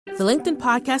The LinkedIn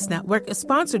Podcast Network is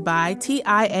sponsored by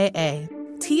TIAA.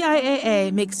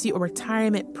 TIAA makes you a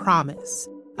retirement promise,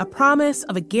 a promise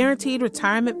of a guaranteed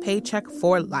retirement paycheck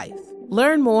for life.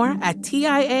 Learn more at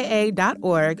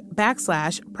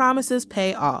TIAA.org/promises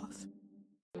pay off.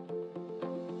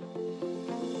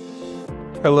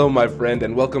 Hello, my friend,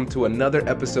 and welcome to another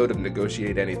episode of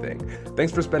Negotiate Anything.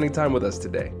 Thanks for spending time with us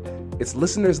today. It's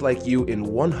listeners like you in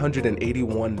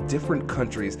 181 different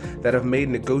countries that have made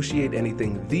Negotiate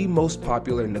Anything the most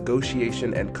popular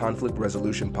negotiation and conflict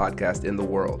resolution podcast in the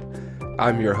world.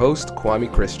 I'm your host,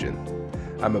 Kwame Christian.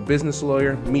 I'm a business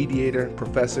lawyer, mediator,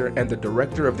 professor, and the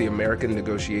director of the American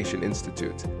Negotiation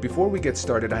Institute. Before we get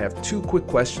started, I have two quick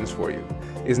questions for you.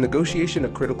 Is negotiation a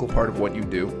critical part of what you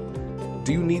do?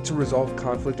 Do you need to resolve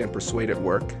conflict and persuade at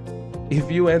work? If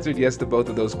you answered yes to both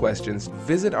of those questions,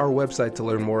 visit our website to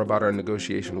learn more about our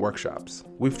negotiation workshops.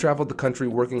 We've traveled the country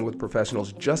working with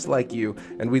professionals just like you,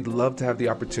 and we'd love to have the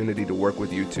opportunity to work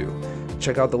with you too.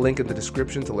 Check out the link in the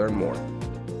description to learn more.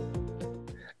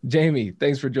 Jamie,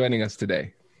 thanks for joining us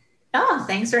today. Oh,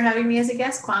 thanks for having me as a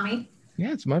guest, Kwame.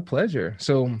 Yeah, it's my pleasure.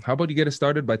 So how about you get us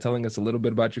started by telling us a little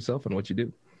bit about yourself and what you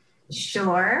do?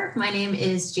 Sure. My name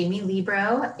is Jamie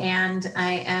Libro, and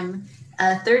I am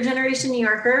a third-generation New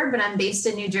Yorker, but I'm based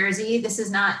in New Jersey. This is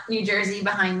not New Jersey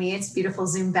behind me. It's a beautiful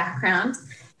Zoom background.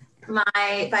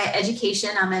 By education,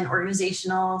 I'm an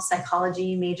organizational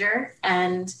psychology major,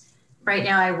 and right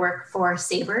now I work for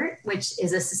Sabert, which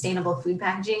is a sustainable food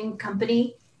packaging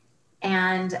company,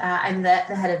 and I'm the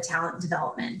head of talent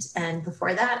development. And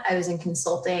before that, I was in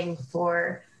consulting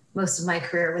for most of my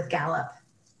career with Gallup.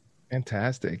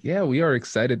 Fantastic. Yeah, we are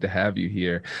excited to have you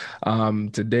here.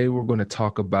 Today, we're going to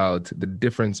talk about the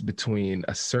difference between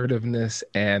assertiveness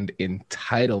and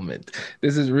entitlement.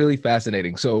 This is really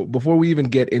fascinating. So before we even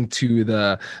get into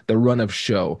the run of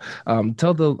show,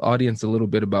 tell the audience a little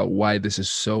bit about why this is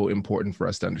so important for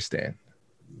us to understand.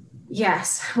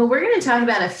 Yes. Well, we're going to talk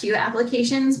about a few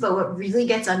applications, but what really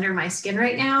gets under my skin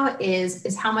right now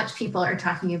is how much people are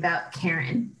talking about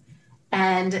Karen.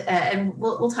 And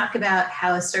we'll talk about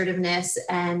how assertiveness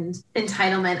and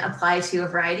entitlement apply to a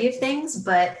variety of things.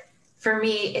 But for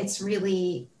me, it's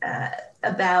really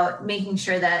about making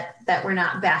sure that we're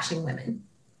not bashing women,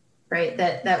 right?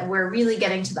 That we're really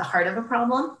getting to the heart of a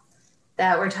problem,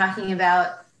 that we're talking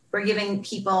about, we're giving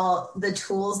people the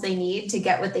tools they need to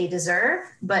get what they deserve,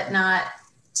 but not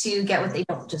to get what they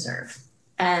don't deserve.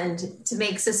 And to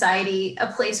make society a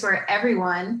place where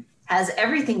everyone has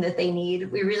everything that they need,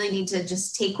 we really need to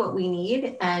just take what we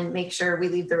need and make sure we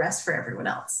leave the rest for everyone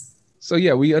else. So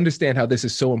yeah, we understand how this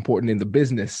is so important in the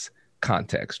business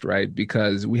context, right?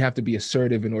 Because we have to be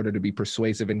assertive in order to be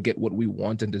persuasive and get what we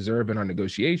want and deserve in our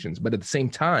negotiations. But at the same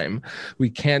time, we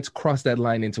can't cross that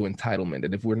line into entitlement.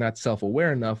 And if we're not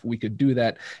self-aware enough, we could do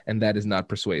that, and that is not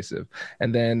persuasive.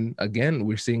 And then again,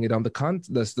 we're seeing it on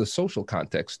the social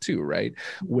context too, right?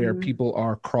 Where people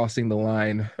are crossing the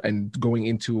line and going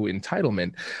into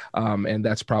entitlement, and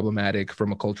that's problematic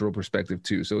from a cultural perspective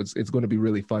too. So it's going to be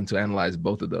really fun to analyze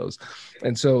both of those.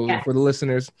 And so for the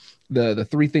listeners, the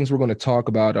three things we're going to talk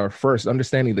about are, first,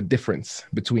 understanding the difference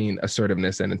between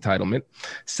assertiveness and entitlement.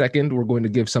 Second, we're going to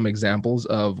give some examples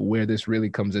of where this really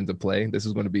comes into play. This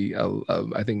is going to be,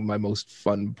 I think, my most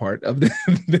fun part of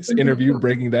this interview,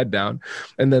 breaking that down.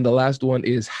 And then the last one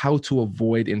is how to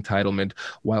avoid entitlement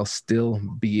while still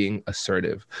being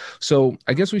assertive. So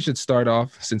I guess we should start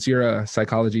off, since you're a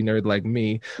psychology nerd like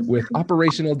me, with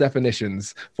operational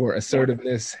definitions for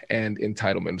assertiveness and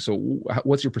entitlement. So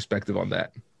what's your perspective on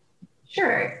that?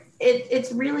 Sure.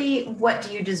 It's really, what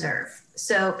do you deserve?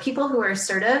 So people who are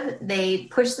assertive, they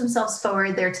push themselves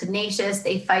forward, they're tenacious,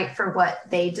 they fight for what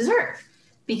they deserve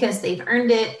because they've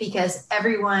earned it, because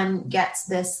everyone gets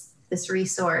this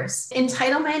resource.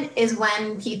 Entitlement is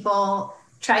when people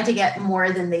try to get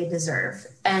more than they deserve,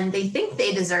 and they think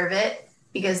they deserve it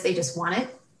because they just want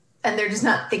it, and they're just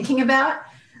not thinking about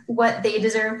what they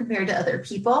deserve compared to other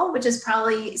people, which is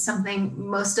probably something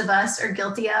most of us are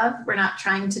guilty of. We're not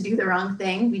trying to do the wrong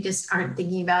thing. We just aren't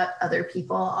thinking about other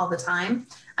people all the time.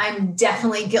 I'm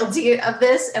definitely guilty of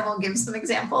this, and we'll give some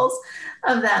examples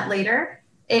of that later.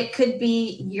 It could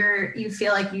be you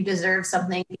feel like you deserve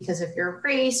something because of your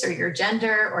race or your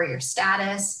gender or your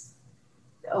status,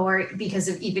 or because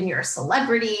of even you're a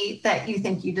celebrity that you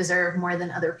think you deserve more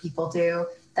than other people do.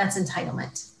 That's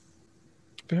entitlement.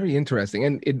 Very interesting.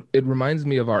 And it reminds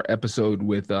me of our episode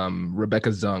with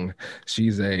Rebecca Zung. She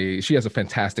has a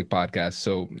fantastic podcast.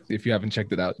 So if you haven't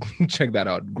checked it out, check that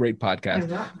out. Great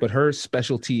podcast. But her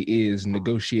specialty is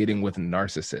negotiating with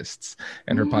narcissists.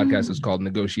 And her podcast is called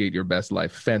Negotiate Your Best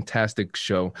Life. Fantastic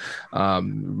show.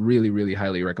 Really, really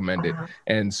highly recommend it.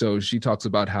 And so she talks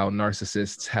about how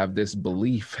narcissists have this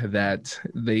belief that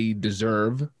they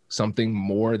deserve something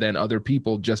more than other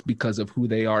people just because of who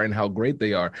they are and how great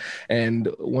they are. And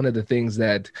one of the things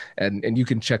that, and you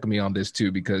can check me on this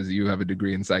too, because you have a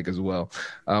degree in psych as well.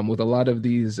 With a lot of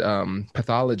these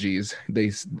pathologies,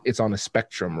 it's on a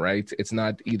spectrum, right? It's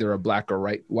not either a black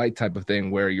or white type of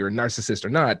thing where you're a narcissist or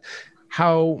not.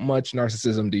 How much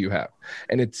narcissism do you have?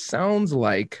 And it sounds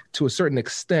like, to a certain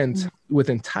extent, with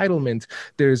entitlement,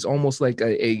 there's almost like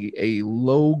a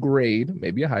low grade,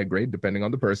 maybe a high grade, depending on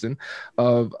the person,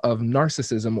 of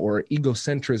narcissism or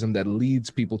egocentrism that leads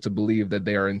people to believe that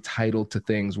they are entitled to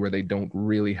things where they don't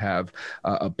really have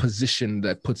a position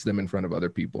that puts them in front of other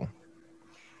people.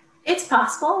 It's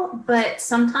possible, but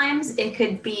sometimes it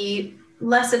could be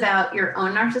less about your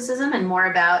own narcissism and more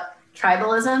about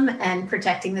tribalism and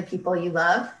protecting the people you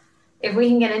love. If we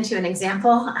can get into an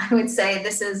example, I would say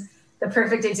this is the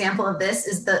perfect example of this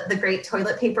is the great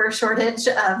toilet paper shortage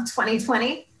of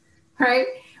 2020, right?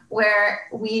 Where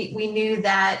we knew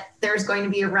that there was going to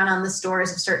be a run on the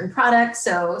stores of certain products.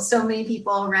 So many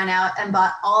people ran out and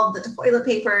bought all of the toilet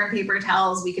paper and paper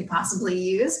towels we could possibly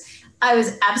use. I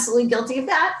was absolutely guilty of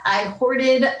that. I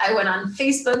hoarded. I went on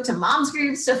Facebook to moms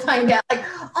groups to find out, like,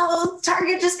 oh,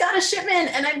 Target just got a shipment.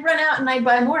 And I'd run out and I'd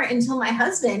buy more until my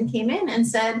husband came in and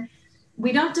said,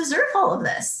 we don't deserve all of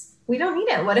this. We don't need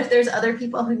it. What if there's other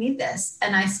people who need this?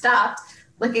 And I stopped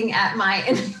looking at my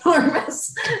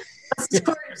enormous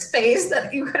storage space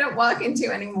that you couldn't walk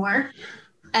into anymore.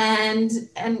 And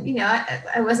you know,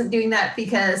 I wasn't doing that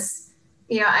because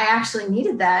I actually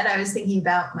needed that. I was thinking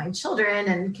about my children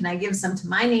and can I give some to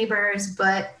my neighbors?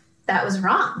 But that was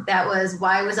wrong. That was,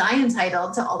 why was I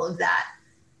entitled to all of that?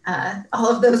 All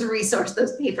of those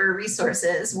paper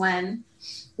resources, when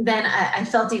then I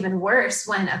felt even worse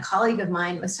when a colleague of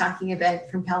mine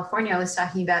from California was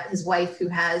talking about his wife who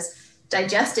has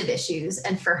digestive issues.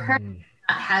 And for her,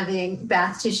 not having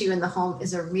bath tissue in the home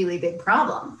is a really big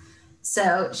problem.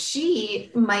 So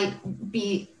she might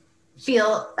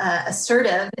feel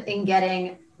assertive in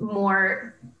getting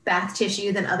more bath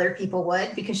tissue than other people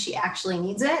would because she actually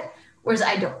needs it, whereas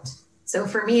I don't. So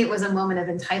for me, it was a moment of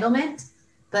entitlement,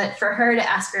 but for her to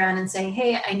ask around and say,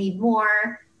 hey, I need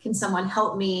more. Can someone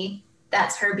help me?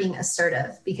 That's her being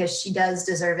assertive because she does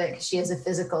deserve it because she has a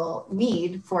physical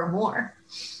need for more.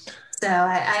 So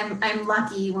I'm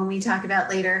lucky when we talk about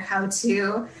later how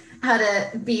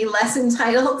to be less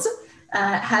entitled.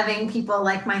 Having people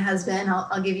like my husband,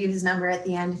 I'll give you his number at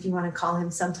the end if you want to call him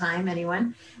sometime,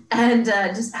 anyone, and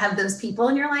just have those people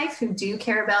in your life who do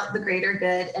care about the greater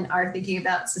good and are thinking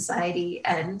about society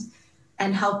and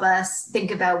help us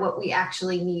think about what we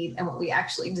actually need and what we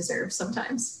actually deserve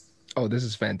sometimes. Oh, this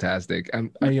is fantastic.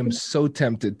 I am so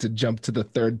tempted to jump to the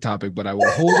third topic, but I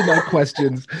will hold my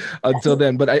questions until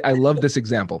then. But I love this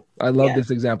example. I love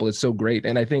this example. It's so great.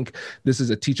 And I think this is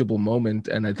a teachable moment.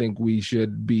 And I think we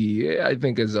should be, I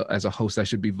think as a host, I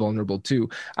should be vulnerable too.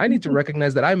 I need to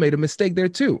recognize that I made a mistake there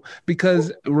too.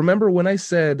 Because remember when I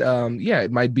said,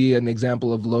 it might be an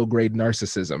example of low-grade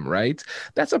narcissism, right?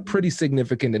 That's a pretty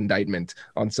significant indictment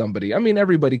on somebody. I mean,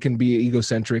 everybody can be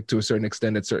egocentric to a certain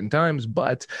extent at certain times,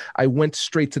 but I went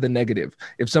straight to the negative.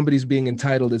 If somebody's being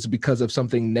entitled, it's because of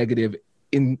something negative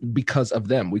because of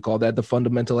them. We call that the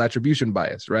fundamental attribution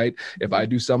bias, right? If I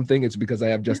do something, it's because I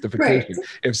have justification. Right.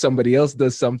 If somebody else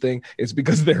does something, it's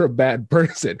because they're a bad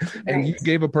person. Right. And you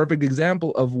gave a perfect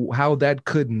example of how that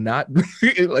could not,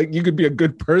 like you could be a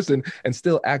good person and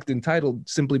still act entitled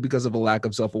simply because of a lack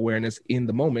of self-awareness in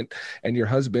the moment. And your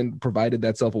husband provided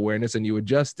that self-awareness and you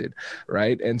adjusted,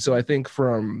 right? And so I think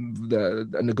from the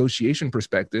negotiation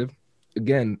perspective,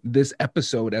 again, this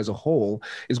episode as a whole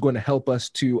is going to help us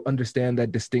to understand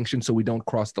that distinction so we don't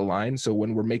cross the line. So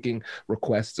when we're making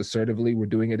requests assertively, we're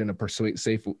doing it in a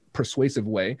persuasive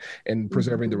way and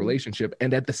preserving the relationship.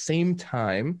 And at the same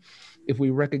time, if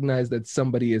we recognize that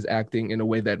somebody is acting in a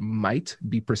way that might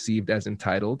be perceived as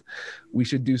entitled, we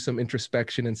should do some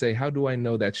introspection and say, how do I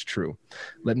know that's true?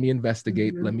 Let me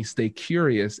investigate, let me stay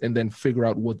curious, and then figure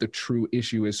out what the true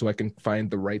issue is so I can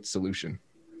find the right solution.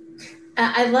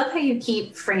 I love how you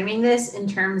keep framing this in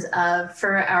terms of,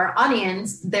 for our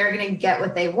audience, they're going to get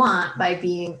what they want by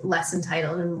being less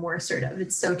entitled and more assertive.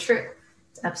 It's so true.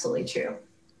 It's absolutely true.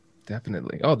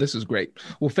 Definitely. Oh, this is great.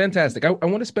 Well, fantastic. I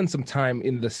want to spend some time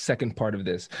in the second part of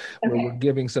this where we're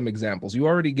giving some examples. You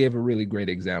already gave a really great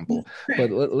example,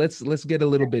 but let's get a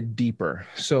little bit deeper.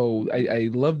 So I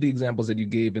love the examples that you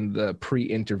gave in the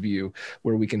pre-interview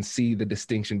where we can see the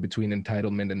distinction between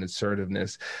entitlement and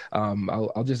assertiveness.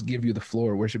 I'll just give you the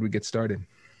floor. Where should we get started?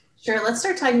 Sure. Let's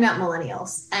start talking about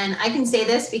millennials. And I can say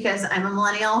this because I'm a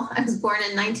millennial. I was born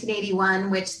in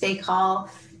 1981, which they call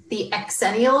the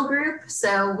Xennial group.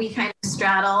 So we kind of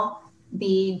straddle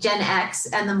the Gen X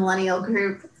and the millennial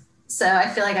group. So I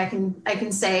feel like I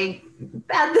can say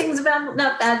bad things about,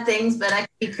 not bad things, but I can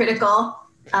be critical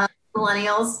of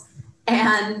millennials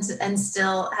and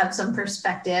still have some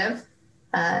perspective,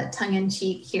 tongue in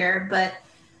cheek here. But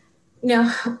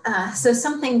so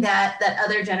something that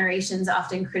other generations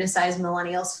often criticize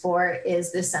millennials for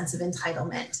is this sense of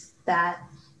entitlement, that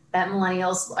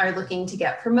millennials are looking to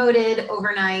get promoted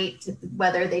overnight,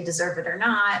 whether they deserve it or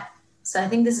not. So I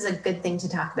think this is a good thing to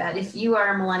talk about. If you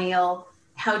are a millennial,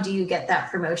 how do you get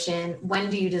that promotion? When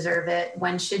do you deserve it?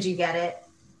 When should you get it?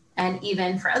 And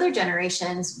even for other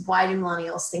generations, why do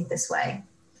millennials think this way?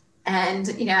 And,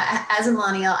 as a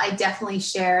millennial, I definitely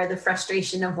share the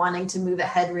frustration of wanting to move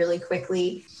ahead really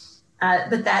quickly.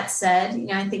 But that said,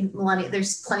 I think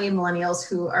there's plenty of millennials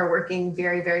who are working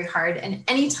very, very hard. And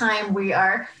anytime we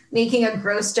are making a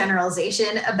gross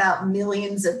generalization about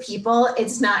millions of people,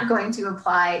 it's not going to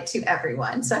apply to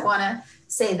everyone. So I want to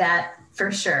say that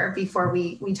for sure before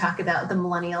we talk about the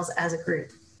millennials as a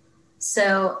group.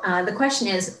 So the question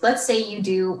is, let's say you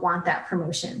do want that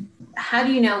promotion. How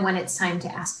do you know when it's time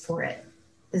to ask for it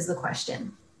is the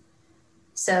question.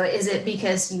 So is it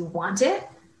because you want it?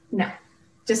 No.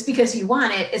 Just because you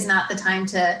want it is not the time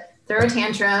to throw a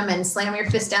tantrum and slam your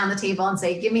fist down the table and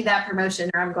say, give me that promotion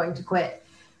or I'm going to quit.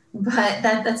 But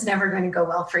that's never going to go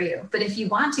well for you. But if you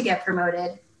want to get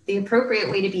promoted, the appropriate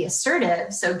way to be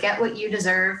assertive, so get what you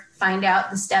deserve, find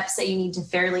out the steps that you need to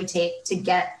fairly take to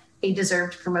get a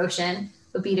deserved promotion,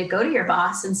 would be to go to your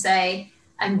boss and say,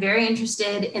 I'm very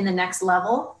interested in the next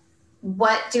level.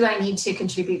 What do I need to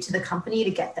contribute to the company to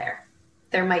get there?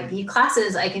 There might be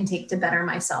classes I can take to better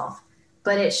myself,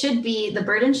 but the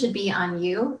burden should be on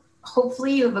you.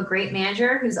 Hopefully you have a great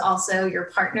manager who's also your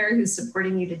partner who's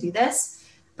supporting you to do this,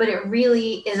 but it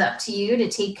really is up to you to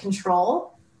take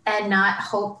control and not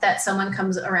hope that someone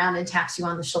comes around and taps you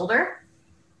on the shoulder.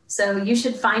 So you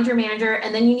should find your manager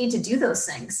and then you need to do those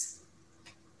things.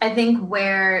 I think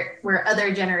where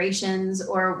other generations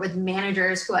or with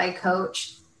managers who I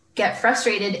coach get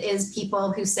frustrated is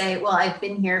people who say, well, I've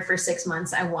been here for 6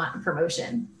 months, I want a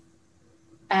promotion.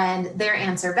 And their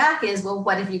answer back is, well,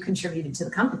 what have you contributed to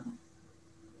the company?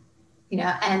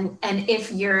 And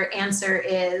if your answer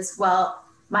is, well,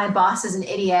 my boss is an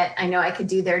idiot, I know I could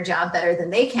do their job better than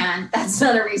they can, that's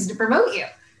not a reason to promote you,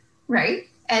 right?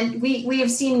 And we have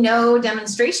seen no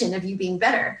demonstration of you being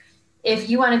better.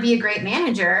 If you want to be a great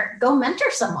manager, go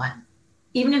mentor someone.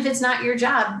 Even if it's not your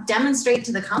job, demonstrate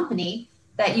to the company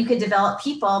that you could develop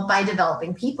people by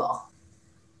developing people,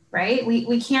 right?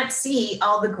 We can't see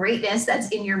all the greatness that's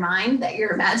in your mind that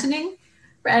you're imagining.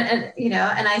 And,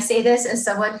 and I say this as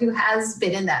someone who has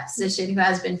been in that position, who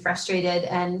has been frustrated.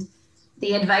 And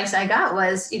the advice I got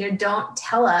was, don't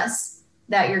tell us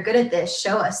that you're good at this.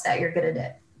 Show us that you're good at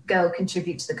it. Go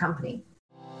contribute to the company.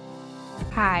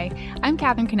 Hi, I'm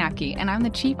Katherine Kanapke, and I'm the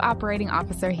Chief Operating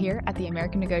Officer here at the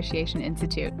American Negotiation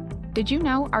Institute. Did you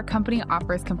know our company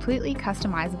offers completely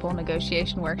customizable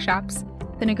negotiation workshops?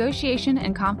 The negotiation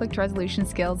and conflict resolution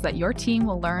skills that your team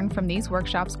will learn from these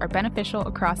workshops are beneficial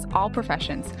across all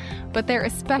professions, but they're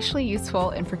especially useful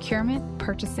in procurement,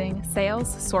 purchasing,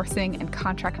 sales, sourcing, and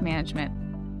contract management.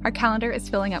 Our calendar is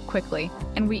filling up quickly,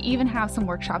 and we even have some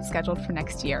workshops scheduled for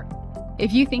next year.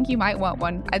 If you think you might want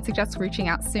one, I'd suggest reaching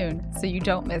out soon so you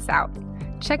don't miss out.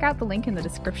 Check out the link in the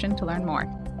description to learn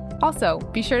more. Also,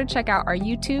 be sure to check out our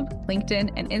YouTube,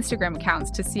 LinkedIn, and Instagram accounts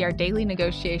to see our daily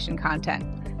negotiation content.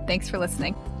 Thanks for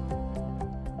listening.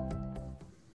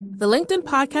 The LinkedIn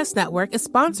Podcast Network is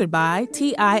sponsored by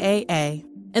TIAA.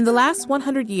 In the last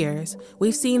 100 years,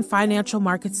 we've seen financial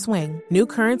markets swing, new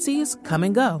currencies come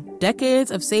and go,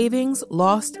 decades of savings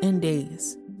lost in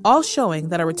days. All showing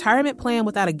that a retirement plan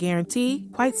without a guarantee,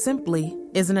 quite simply,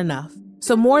 isn't enough.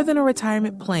 So more than a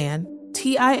retirement plan,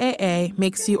 TIAA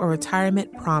makes you a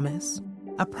retirement promise.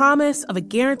 A promise of a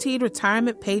guaranteed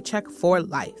retirement paycheck for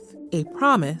life. A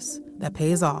promise that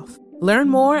pays off. Learn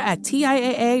more at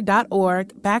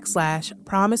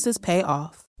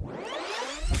TIAA.org/promisespayoff.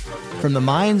 From the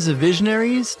minds of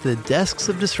visionaries to the desks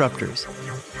of disruptors,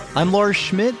 I'm Lars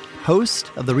Schmidt,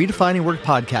 host of the Redefining Work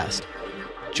podcast.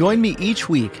 Join me each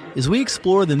week as we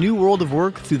explore the new world of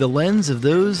work through the lens of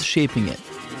those shaping it.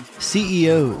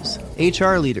 CEOs,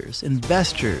 HR leaders,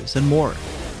 investors, and more.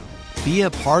 Be a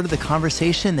part of the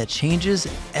conversation that changes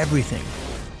everything.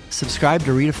 Subscribe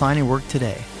to Redefining Work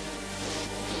today.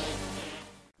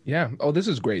 Yeah. Oh, this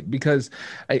is great because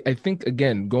I think,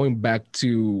 again, going back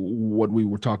to what we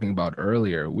were talking about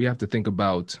earlier, we have to think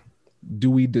about,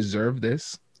 do we deserve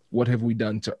this? What have we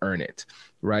done to earn it,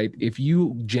 right? If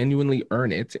you genuinely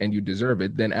earn it and you deserve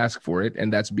it, then ask for it.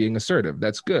 And that's being assertive.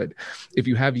 That's good. If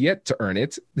you have yet to earn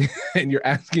it and you're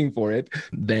asking for it,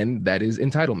 then that is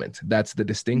entitlement. That's the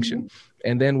distinction.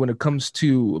 And then when it comes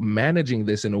to managing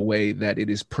this in a way that it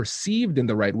is perceived in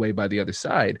the right way by the other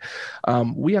side,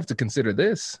 we have to consider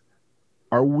this.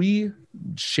 Are we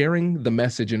sharing the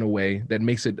message in a way that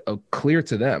makes it clear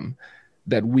to them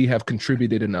that we have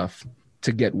contributed enough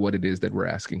to get what it is that we're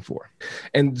asking for?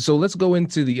 And so let's go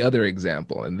into the other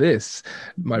example. And this,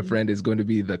 my friend, is going to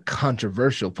be the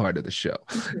controversial part of the show,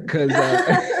 because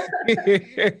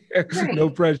no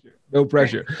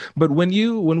pressure. But when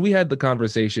we had the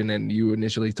conversation and you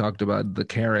initially talked about the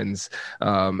Karens,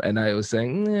 and I was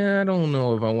saying, I don't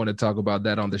know if I want to talk about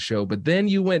that on the show, but then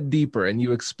you went deeper and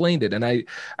you explained it. And I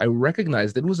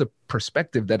recognized it was a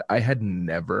perspective that I had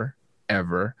never,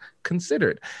 ever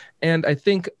considered. And I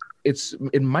think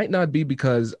it might not be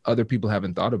because other people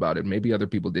haven't thought about it. Maybe other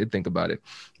people did think about it.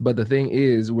 But the thing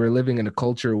is, we're living in a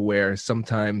culture where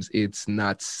sometimes it's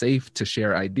not safe to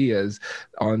share ideas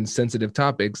on sensitive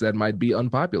topics that might be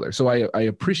unpopular. So I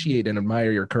appreciate and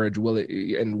admire your courage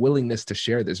and willingness to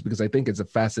share this, because I think it's a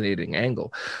fascinating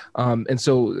angle. And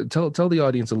so tell the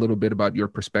audience a little bit about your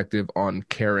perspective on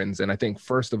Karens. And I think,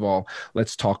 first of all,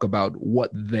 let's talk about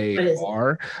what they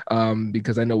are,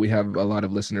 because I know we have a lot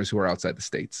of listeners who are outside the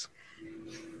States.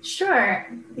 Sure.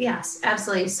 Yes,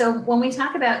 absolutely. So when we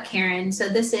talk about Karen, so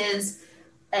this is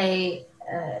an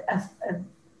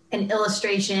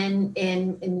illustration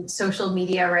in social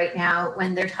media right now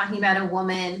when they're talking about a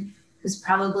woman who's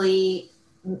probably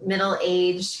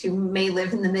middle-aged, who may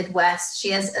live in the Midwest.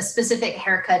 She has a specific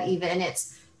haircut even.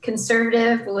 It's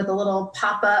conservative, but with a little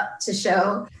pop-up to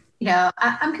show,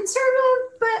 I'm conservative,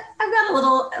 but I've got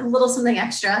a little something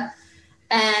extra.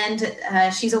 And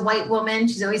she's a white woman.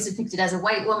 She's always depicted as a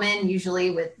white woman,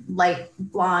 usually with light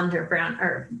blonde or brown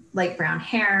or light brown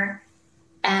hair.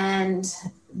 And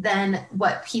then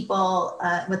what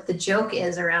the joke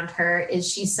is around her is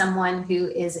she's someone who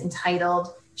is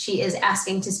entitled. She is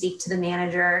asking to speak to the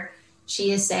manager.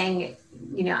 She is saying,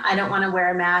 I don't want to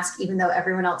wear a mask, even though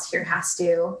everyone else here has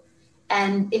to.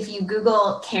 And if you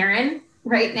Google Karen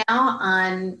right now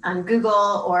on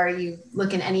Google, or you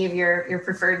look in any of your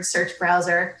preferred search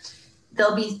browser,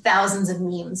 there'll be thousands of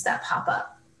memes that pop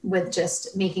up with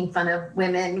just making fun of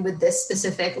women with this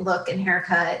specific look and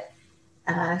haircut,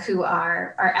 who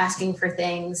are asking for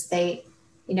things. That's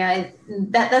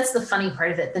the funny part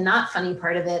of it. The not funny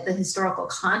part of it, the historical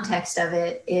context of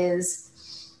it is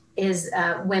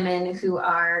women who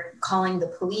are calling the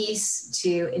police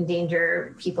to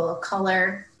endanger people of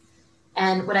color.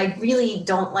 And what I really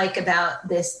don't like about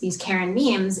these Karen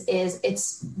memes is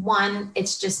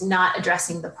it's just not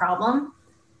addressing the problem.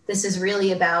 This is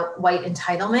really about white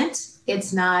entitlement.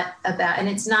 It's not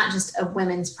just a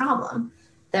women's problem.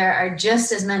 There are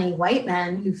just as many white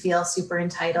men who feel super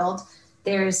entitled.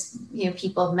 There's,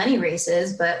 people of many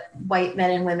races, but white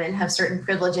men and women have certain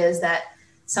privileges that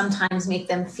sometimes make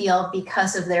them feel,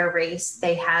 because of their race,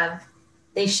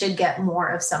 they should get more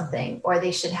of something, or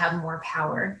they should have more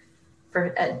power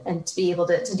and to be able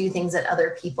to do things that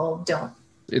other people don't.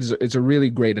 It's a really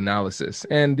great analysis,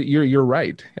 and you're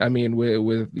right. I mean,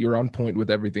 you're on point with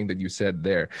everything that you said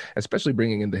there, especially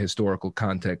bringing in the historical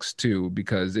context too,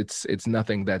 because it's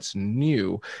nothing that's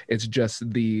new. It's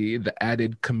just the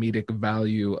added comedic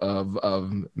value of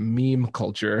meme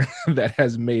culture that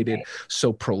has made it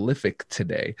so prolific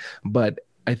today. But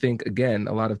I think, again,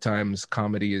 a lot of times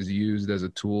comedy is used as a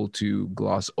tool to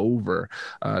gloss over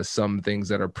some things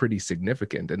that are pretty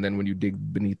significant. And then when you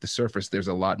dig beneath the surface, there's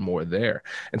a lot more there.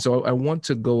 And so I want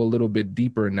to go a little bit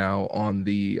deeper now on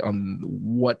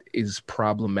what is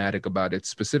problematic about it,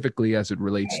 specifically as it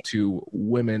relates to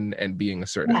women and being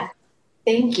assertive. Yeah.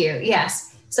 Thank you.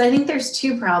 Yes. So I think there's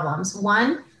two problems.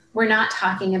 One, we're not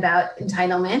talking about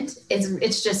entitlement.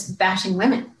 It's just bashing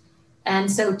women. And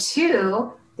so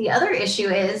two, the other issue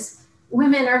is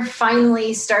women are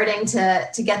finally starting to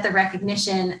get the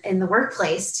recognition in the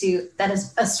workplace that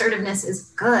assertiveness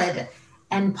is good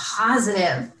and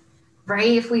positive,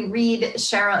 right? If you read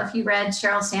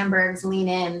Sheryl Sandberg's Lean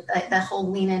In, like the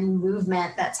whole Lean In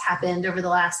movement that's happened over the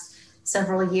last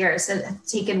several years have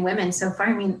taken women so far.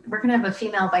 I mean, we're going to have a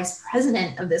female vice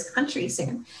president of this country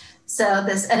soon. So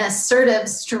an assertive,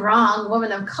 strong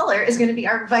woman of color is going to be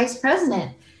our vice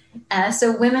president.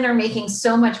 So women are making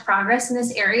so much progress in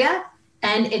this area.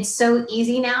 And it's so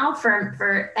easy now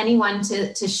for anyone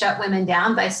to shut women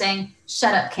down by saying,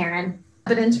 shut up, Karen.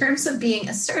 But in terms of being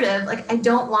assertive, like, I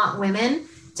don't want women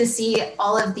to see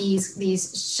all of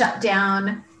these shut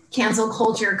down, cancel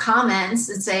culture comments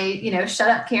that say, shut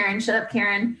up,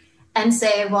 Karen, and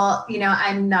say, well,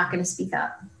 I'm not going to speak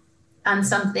up on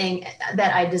something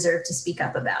that I deserve to speak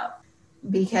up about,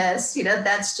 because,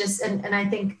 that's just, and I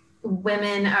think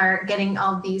women are getting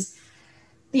all these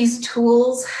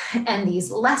tools and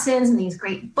these lessons and these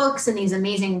great books and these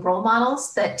amazing role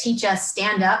models that teach us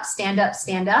stand up.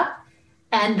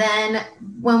 And then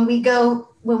when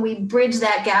we bridge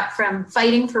that gap from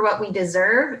fighting for what we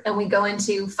deserve and we go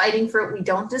into fighting for what we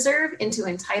don't deserve, into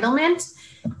entitlement,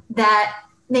 that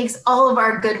makes all of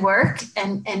our good work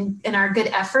and our good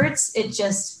efforts, it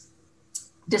just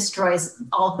destroys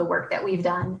all of the work that we've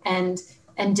done and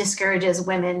discourages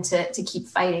women to keep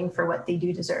fighting for what they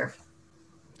do deserve.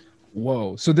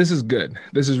 Whoa. So this is good.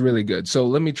 This is really good. So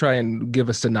let me try and give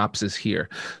a synopsis here.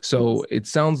 So it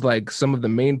sounds like some of the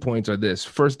main points are this.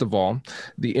 First of all,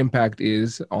 the impact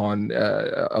is on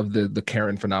of the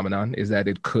Karen phenomenon is that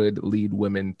it could lead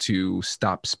women to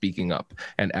stop speaking up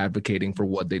and advocating for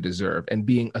what they deserve and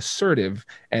being assertive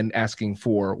and asking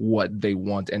for what they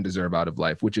want and deserve out of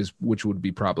life, which would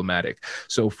be problematic.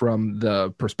 So from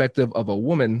the perspective of a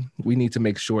woman, we need to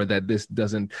make sure that this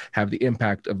doesn't have the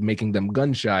impact of making them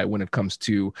gun shy when it comes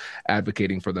to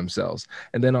advocating for themselves.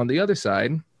 And then on the other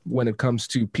side, when it comes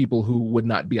to people who would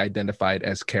not be identified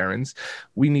as Karens,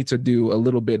 we need to do a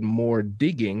little bit more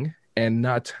digging and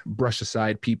not brush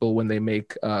aside people when they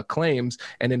make claims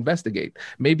and investigate.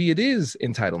 Maybe it is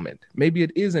entitlement. Maybe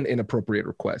it is an inappropriate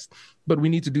request, but we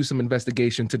need to do some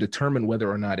investigation to determine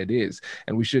whether or not it is.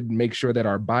 And we should make sure that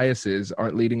our biases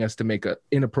aren't leading us to make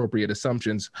inappropriate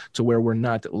assumptions to where we're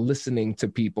not listening to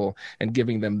people and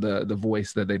giving them the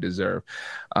voice that they deserve.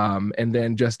 And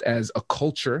then just as a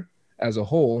culture, as a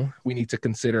whole, we need to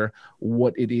consider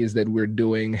what it is that we're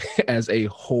doing as a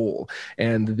whole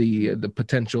and the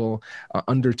potential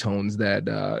undertones that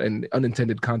and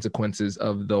unintended consequences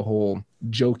of the whole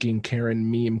joking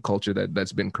Karen meme culture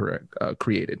that's been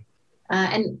created.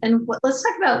 Let's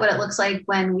talk about what it looks like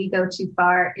when we go too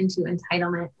far into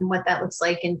entitlement and what that looks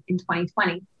like in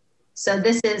 2020. So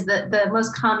this is the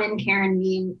most common Karen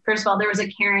meme. First of all, there was a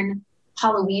Karen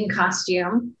Halloween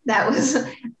costume that was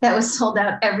sold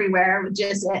out everywhere with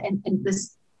just and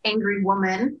this angry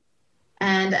woman.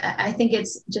 And I think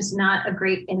it's just not a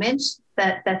great image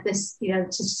that this,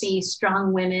 to see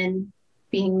strong women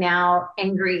being now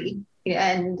angry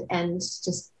and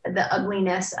just the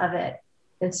ugliness of it.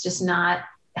 It's just not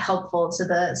helpful to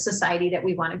the society that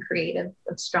we want to create of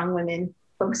strong women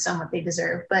focused on what they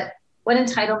deserve. But what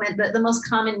entitlement, the most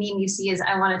common meme you see is,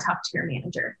 I want to talk to your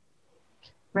manager.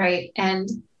 Right. And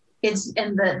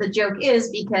the joke is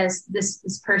because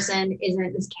this person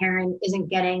this Karen isn't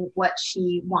getting what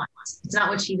she wants. It's not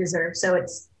what she deserves. So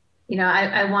it's,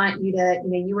 I want you to,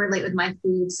 you were late with my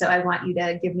food, so I want you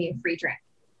to give me a free drink.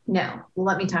 No, well,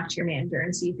 let me talk to your manager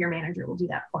and see if your manager will do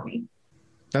that for me.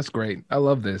 That's great. I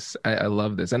love this. I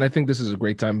love this. And I think this is a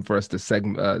great time for us to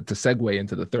segue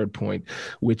into the third point,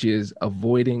 which is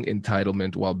avoiding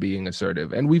entitlement while being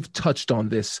assertive. And we've touched on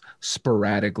this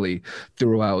sporadically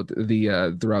throughout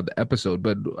the episode,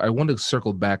 but I want to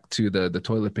circle back to the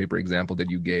toilet paper example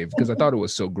that you gave, because I thought it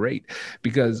was so great.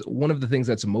 Because one of the things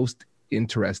that's most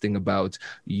interesting about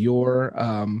your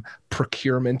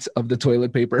procurement of the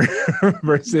toilet paper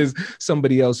versus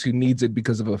somebody else who needs it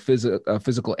because of a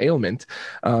physical ailment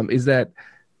is that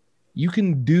you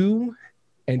can do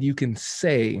and you can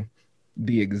say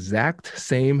the exact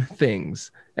same things.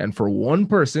 And for one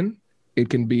person, it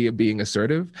can be being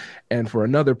assertive. And for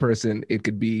another person, it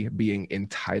could be being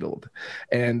entitled.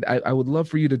 And I would love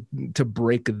for you to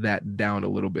break that down a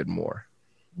little bit more.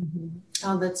 Mm-hmm.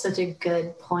 Oh, that's such a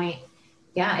good point.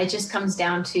 Yeah, it just comes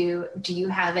down to, do you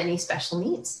have any special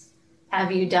needs?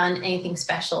 Have you done anything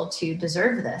special to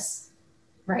deserve this?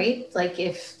 Right? Like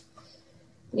if,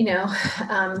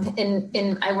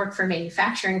 I work for a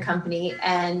manufacturing company,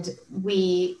 and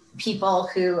people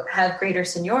who have greater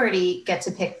seniority get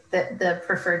to pick the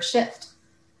preferred shift.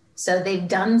 So they've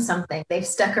done something, they've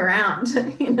stuck around,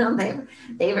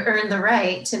 they've earned the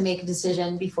right to make a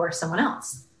decision before someone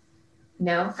else,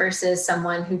 versus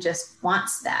someone who just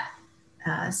wants that.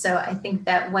 So I think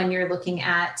that when you're looking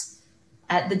at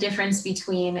the difference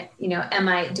between,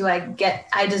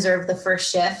 I deserve the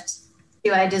first shift?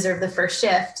 Do I deserve the first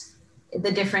shift?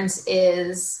 The difference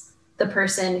is the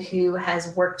person who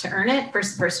has worked to earn it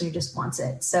versus the person who just wants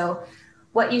it. So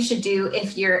what you should do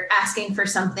if you're asking for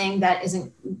something that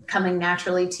isn't coming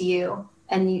naturally to you,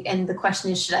 and the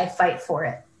question is, should I fight for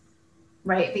it?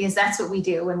 Right? Because that's what we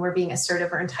do when we're being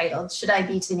assertive or entitled. Should I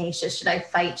be tenacious? Should I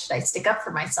fight? Should I stick up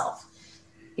for myself?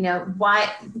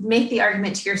 Why make the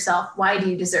argument to yourself? Why do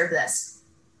you deserve this?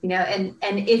 And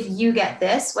if you get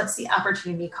this, what's the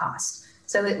opportunity cost?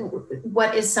 So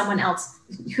what is someone else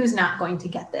who's not going to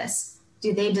get this?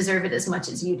 Do they deserve it as much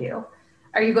as you do?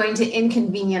 Are you going to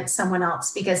inconvenience someone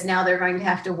else because now they're going to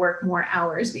have to work more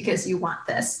hours because you want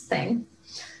this thing?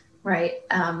 Right.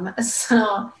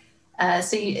 So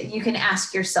you can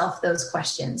ask yourself those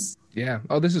questions. Yeah.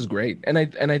 Oh, this is great. And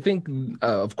I think,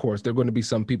 of course, there are going to be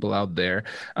some people out there.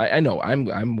 I know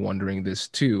I'm wondering this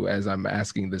too, as I'm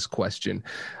asking this question,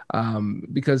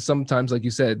 because sometimes, like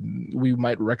you said, we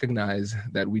might recognize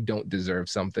that we don't deserve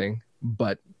something,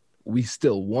 but we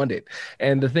still want it.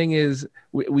 And the thing is,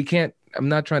 we can't, I'm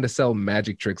not trying to sell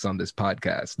magic tricks on this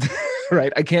podcast.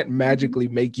 Right? I can't magically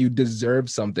make you deserve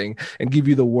something and give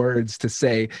you the words to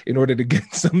say in order to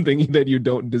get something that you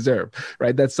don't deserve.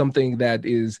 Right? That's something that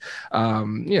is,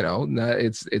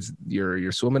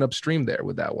 you're swimming upstream there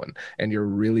with that one, and you're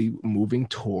really moving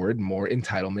toward more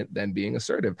entitlement than being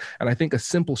assertive. And I think a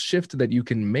simple shift that you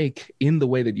can make in the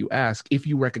way that you ask, if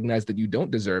you recognize that you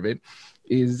don't deserve it,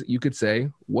 is you could say,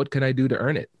 "What can I do to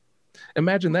earn it?"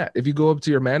 Imagine that. If you go up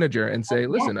to your manager and say,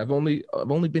 listen, I've only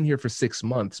been here for 6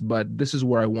 months, but this is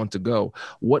where I want to go.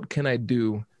 What can I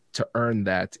do to earn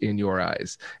that in your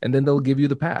eyes? And then they'll give you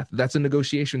the path. That's a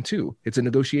negotiation too. It's a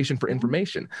negotiation for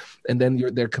information. And then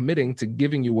they're committing to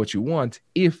giving you what you want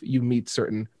if you meet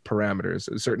certain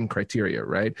parameters, certain criteria,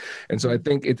 right? And so I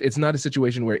think it's not a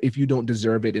situation where if you don't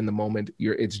deserve it in the moment,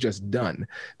 it's just done.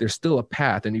 There's still a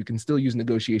path, and you can still use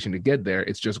negotiation to get there.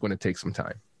 It's just going to take some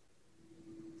time.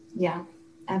 Yeah,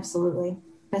 absolutely.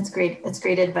 That's great. That's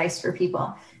great advice for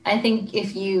people. I think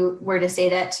if you were to say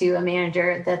that to a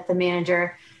manager, that the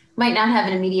manager might not have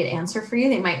an immediate answer for you.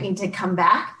 They might need to come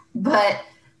back, but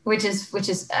which is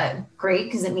great,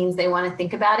 because it means they want to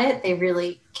think about it. They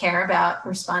really care about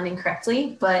responding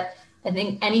correctly. But I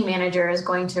think any manager is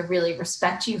going to really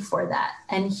respect you for that.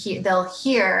 And they'll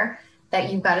hear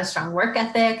that you've got a strong work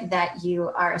ethic, that you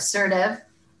are assertive,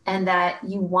 and that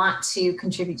you want to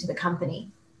contribute to the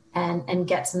company and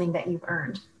get something that you've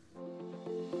earned.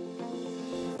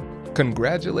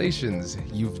 Congratulations!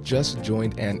 You've just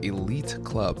joined an elite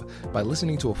club. By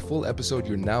listening to a full episode,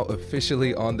 you're now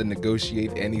officially on the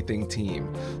Negotiate Anything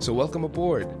team. So welcome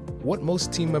aboard. What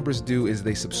most team members do is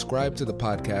they subscribe to the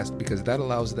podcast because that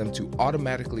allows them to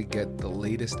automatically get the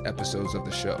latest episodes of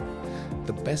the show.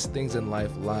 The best things in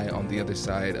life lie on the other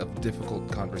side of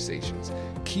difficult conversations.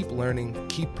 Keep learning,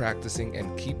 keep practicing,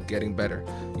 and keep getting better.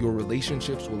 Your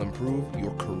relationships will improve,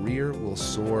 your career will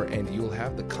soar, and you'll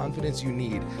have the confidence you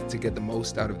need to get the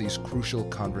most out of these crucial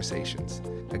conversations.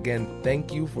 Again,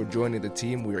 thank you for joining the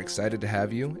team. We're excited to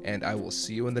have you, and I will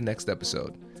see you in the next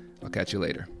episode. I'll catch you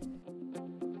later.